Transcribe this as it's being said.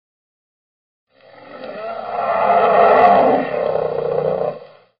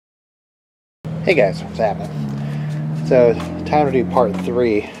Hey guys, what's happening? So, time to do part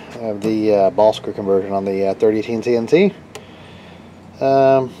 3 of the ball screw conversion on the 3018 CNC.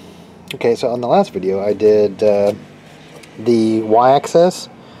 Okay, so on the last video I did the Y-axis,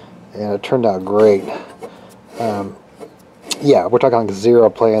 and it turned out great. Yeah, we're talking like zero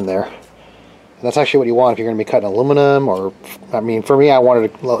play in there. And that's actually what you want if you're going to be cutting aluminum, or, I mean, for me I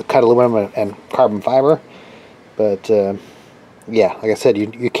wanted to cut aluminum and carbon fiber, but yeah, like I said,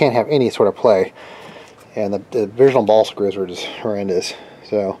 you can't have any sort of play. And the original ball screws were just horrendous.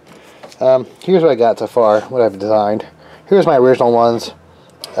 So here's what I got so far, what I've designed. Here's my original ones,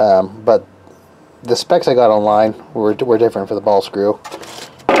 but the specs I got online were different for the ball screw.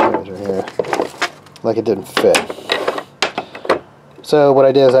 Right here. Like it didn't fit. So what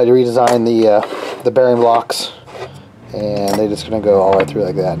I did is I redesigned the bearing blocks, and they're just going to go all the way through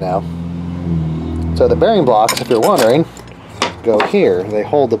like that now. So the bearing blocks, if you're wondering, go here. They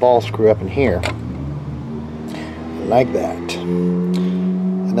hold the ball screw up in here, like that.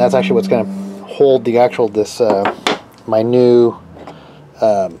 And that's actually what's going to hold the actual my new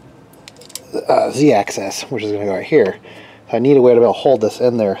Z-axis, which is going to go right here. So I need a way to be able to hold this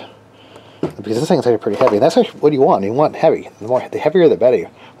in there, because this thing's actually pretty heavy. And that's actually what you want. You want heavy. The heavier the better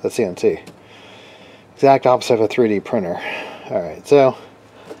with the CNC. Exact opposite of a 3D printer. Alright, so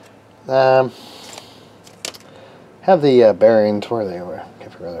have the bearings, where they were, I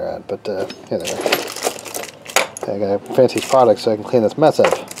can't figure where they're at, but here they are. Okay, I got a fancy product so I can clean this mess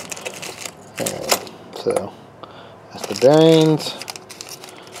up. Alright, so that's the bearings.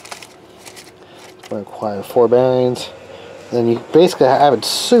 It's going to require 4 bearings. And then you basically have it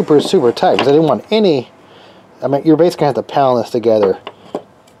super tight, because I didn't want any. I mean, you're basically going to have to pound this together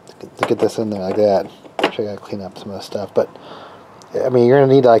to get this in there like that. Actually, I got to clean up some of this stuff, but I mean, you're going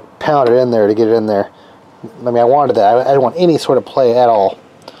to need to like pound it in there to get it in there. I mean, I wanted that. I didn't want any sort of play at all.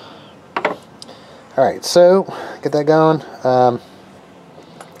 Alright, so get that going. Got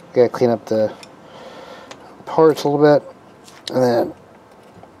to clean up the parts a little bit. And then,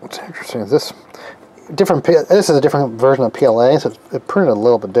 what's interesting is this is a different version of PLA, so it printed a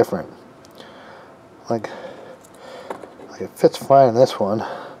little bit different. Like it fits fine in this one,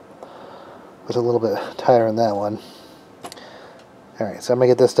 but it's a little bit tighter in that one. Alright, so I'm going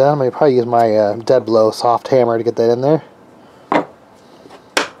to get this done. I'm going to probably use my dead blow soft hammer to get that in there.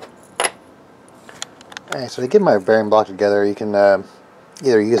 Alright, so to get my bearing block together, you can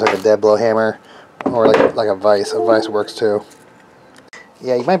either use like a dead blow hammer or like a vise. A vise works too.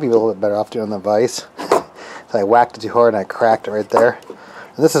 Yeah, you might be a little bit better off doing the vise. So I whacked it too hard and I cracked it right there.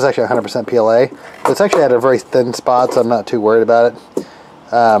 And this is actually 100% PLA. But it's actually at a very thin spot, so I'm not too worried about it.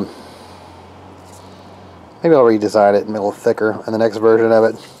 Maybe I'll redesign it and make it a little thicker in the next version of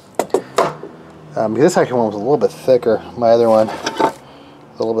it. Because this actually one was a little bit thicker. My other one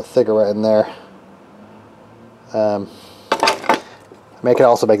was a little bit thicker right in there. I could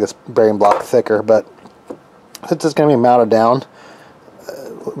also make this bearing block thicker, but since it's going to be mounted down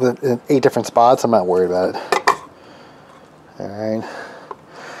in 8 different spots, I'm not worried about it. Alright.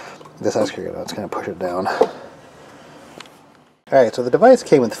 This actually, it's going to push it down. Alright, so the device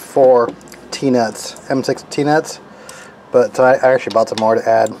came with 4 T-nuts, M6 T-nuts, but so I actually bought some more to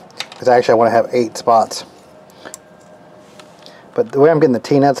add, because I want to have 8 spots. But the way I'm getting the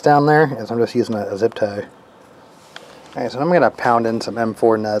T-nuts down there is I'm just using a zip tie. Alright, so I'm going to pound in some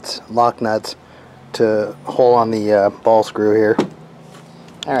M4 nuts, lock nuts, to hold on the ball screw here.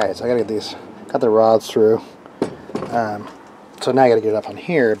 Alright, so I got to get got the rods through. So now I got to get it up on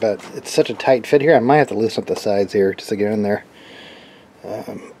here, but it's such a tight fit here, I might have to loosen up the sides here just to get in there.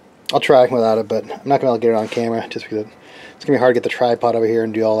 I'll try without it, but I'm not going to be able to get it on camera just because it's going to be hard to get the tripod over here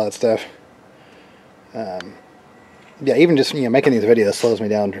and do all that stuff. Yeah, even just making these videos slows me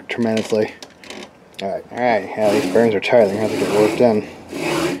down tremendously. Alright, yeah, these bearings are tight, they're going to have to get worked in.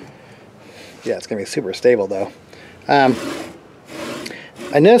 Yeah, it's going to be super stable though. I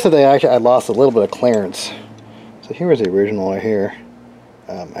noticed that I lost a little bit of clearance. So here was the original right here.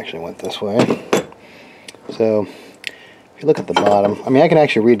 Actually went this way. So if you look at the bottom, I mean, I can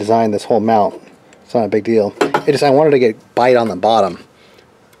actually redesign this whole mount. It's not a big deal. I wanted to get bite on the bottom.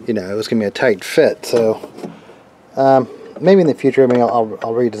 It was going to be a tight fit. So maybe in the future,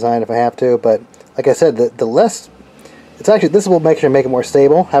 I'll redesign if I have to. But like I said, the less, this will make it more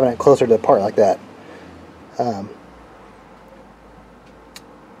stable, having it closer to the part like that.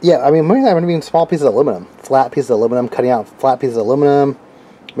 Yeah, I mean, maybe I'm going to be small pieces of aluminum, flat pieces of aluminum, cutting out flat pieces of aluminum.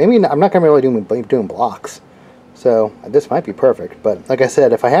 Maybe I'm not going to really doing blocks. So this might be perfect, but like I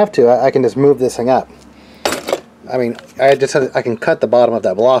said, if I have to, I can just move this thing up. I mean, I can cut the bottom of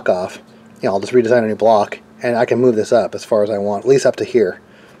that block off. I'll just redesign a new block, and I can move this up as far as I want, at least up to here.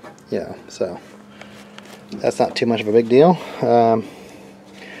 So that's not too much of a big deal.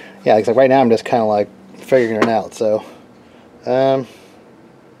 Yeah, like right now I'm just kind of like figuring it out. So, all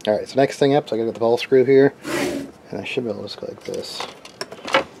right. So next thing up, so I gotta get the ball screw here, and I should be able to just go like this.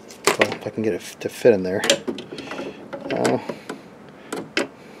 Well, if I can get it to fit in there.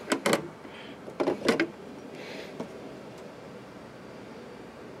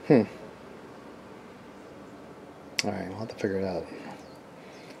 Alright, we'll have to figure it out.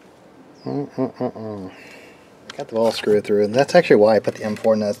 Got the ball screw through, and that's actually why I put the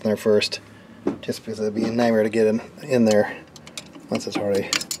M4 nuts in there first. Just because it'd be a nightmare to get in there once it's already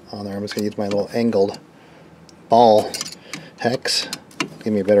on there. I'm just going to use my little angled ball hex.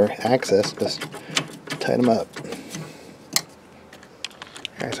 Give me better access. Just tighten them up.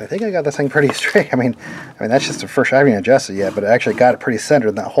 Alright, so I think I got this thing pretty straight. I mean that's just the first shot. I haven't even adjusted yet, but I actually got it pretty centered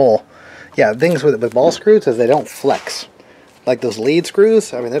in that hole. Yeah, the things with ball screws is they don't flex. Like those lead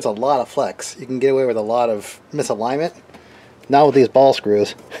screws, I mean there's a lot of flex. You can get away with a lot of misalignment. Not with these ball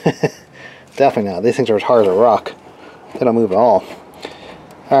screws. Definitely not. These things are as hard as a rock. They don't move at all.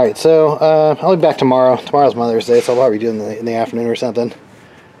 Alright, so I'll be back tomorrow. Tomorrow's Mother's Day, so I'll probably do it in the afternoon or something.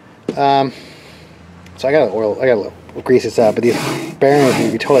 So I gotta grease this up, but these bearings need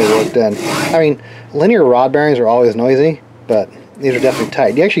to be totally worked in. I mean, linear rod bearings are always noisy, but these are definitely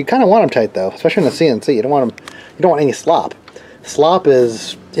tight. You actually kind of want them tight though, especially in the CNC. You don't want them. You don't want any slop. Slop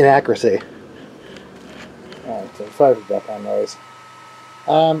is inaccuracy. All right, so sorry for the background noise.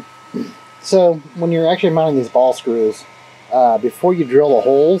 So when you're actually mounting these ball screws, before you drill the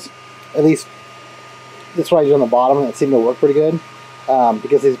holes, at least that's what I did on the bottom, and it seemed to work pretty good.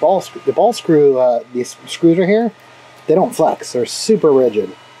 Because these these screws are here, they don't flex. They're super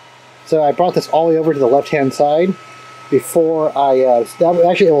rigid. So I brought this all the way over to the left-hand side before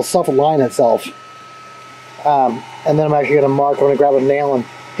actually it will self-align itself. And then I'm actually going to mark, I'm going to grab a nail and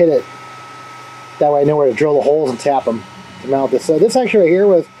hit it. That way I know where to drill the holes and tap them to mount this. So this actually right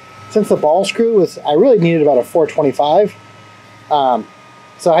here since the ball screw I really needed about a 425.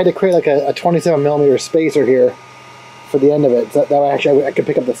 So I had to create like a 27mm spacer here for the end of it. So that way actually I could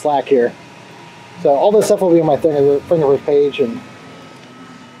pick up the slack here. So all this stuff will be on my Thingiverse page, and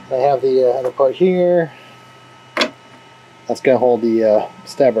I have the other part here. That's going to hold the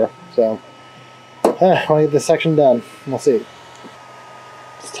stepper. So I want to get this section done. We'll see.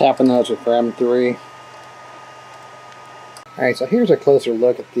 Just tapping those with for M3. Alright, so here's a closer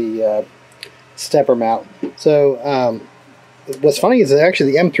look at the stepper mount. So what's funny is that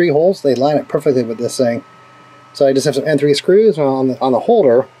actually the M3 holes, they line up perfectly with this thing. So I just have some M3 screws on the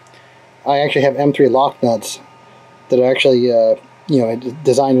holder. I actually have M3 lock nuts that are actually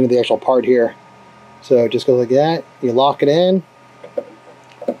designed into the actual part here. So it just goes like that. You lock it in,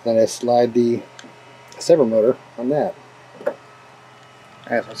 and I slide the servo motor on that.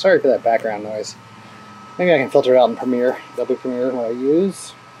 Alright, so sorry for that background noise. Maybe I can filter it out in Premiere, Adobe Premiere, what I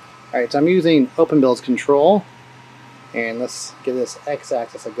use. Alright, so I'm using OpenBuild's control, and let's give this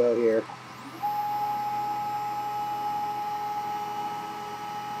X-axis a go here.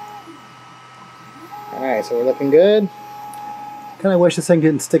 Alright, so we're looking good. Kind of wish this thing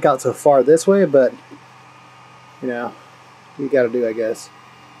didn't stick out so far this way, but you know, you gotta do, I guess.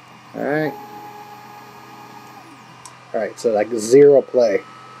 Alright. Alright, so like zero play.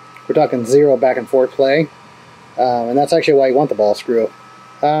 We're talking zero back and forth play. And that's actually why you want the ball screw.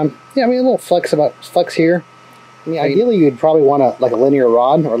 Yeah, I mean a little flex here. I mean, ideally you'd probably want a linear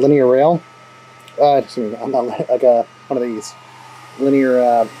rod or linear rail. Excuse me, I'm not like one of these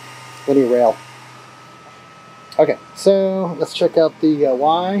linear rail. Okay, so let's check out the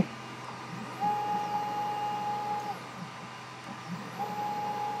Y.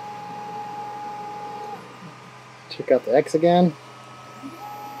 Check out the X again.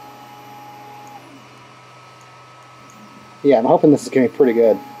 Yeah, I'm hoping this is going to be pretty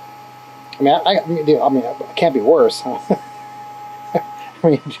good. I mean, it can't be worse. I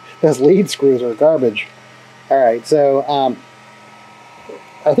mean, those lead screws are garbage. Alright, so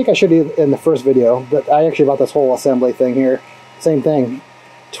I think I showed you in the first video, but I actually bought this whole assembly thing here. Same thing,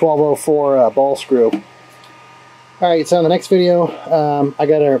 1204 ball screw. Alright, so in the next video,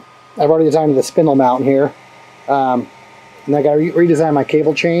 I've already designed the spindle mount here. And I got to redesign my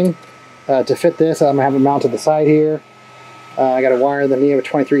cable chain to fit this. I'm going to have it mounted to the side here. I got to wire the Neo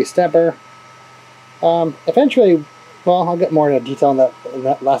 23 stepper. Eventually, well, I'll get more into detail in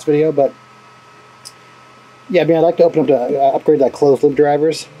that last video, but yeah, I mean, I'd like to open up to upgrade that closed loop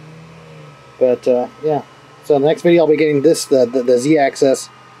drivers. But yeah, so in the next video I'll be getting this, the Z-axis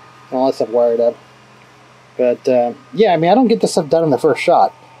and all that stuff wired up. But yeah, I mean, I don't get this stuff done in the first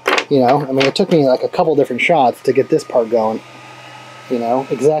shot. You know, I mean, it took me like a couple different shots to get this part going. You know,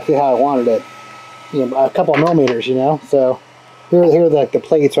 exactly how I wanted it. you know, a couple of millimeters, you know. So here are like the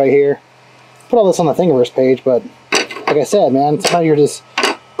plates right here. Put all this on the Thingiverse page, but like I said, man, sometimes you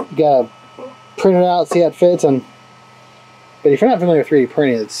gotta print it out, see how it fits, but if you're not familiar with 3D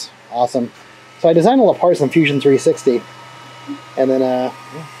printing, it's awesome. So I designed all the parts in Fusion 360, and then yeah,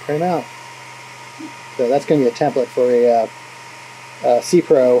 print them out. So that's going to be a template for a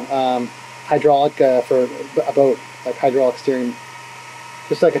C-Pro hydraulic for a boat, like hydraulic steering.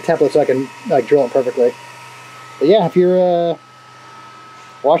 Just like a template so I can like drill it perfectly. But yeah, if you're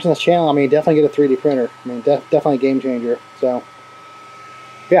watching this channel, I mean, definitely get a 3D printer. I mean, definitely a game changer. So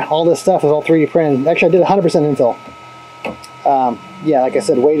yeah, all this stuff is all 3D printed. Actually, I did 100% infill. Yeah, like I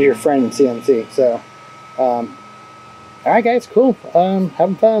said, weight is your friend in CNC. So, alright guys, cool.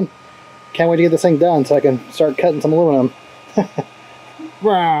 Having fun. Can't wait to get this thing done so I can start cutting some aluminum.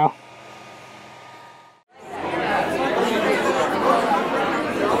 Wow.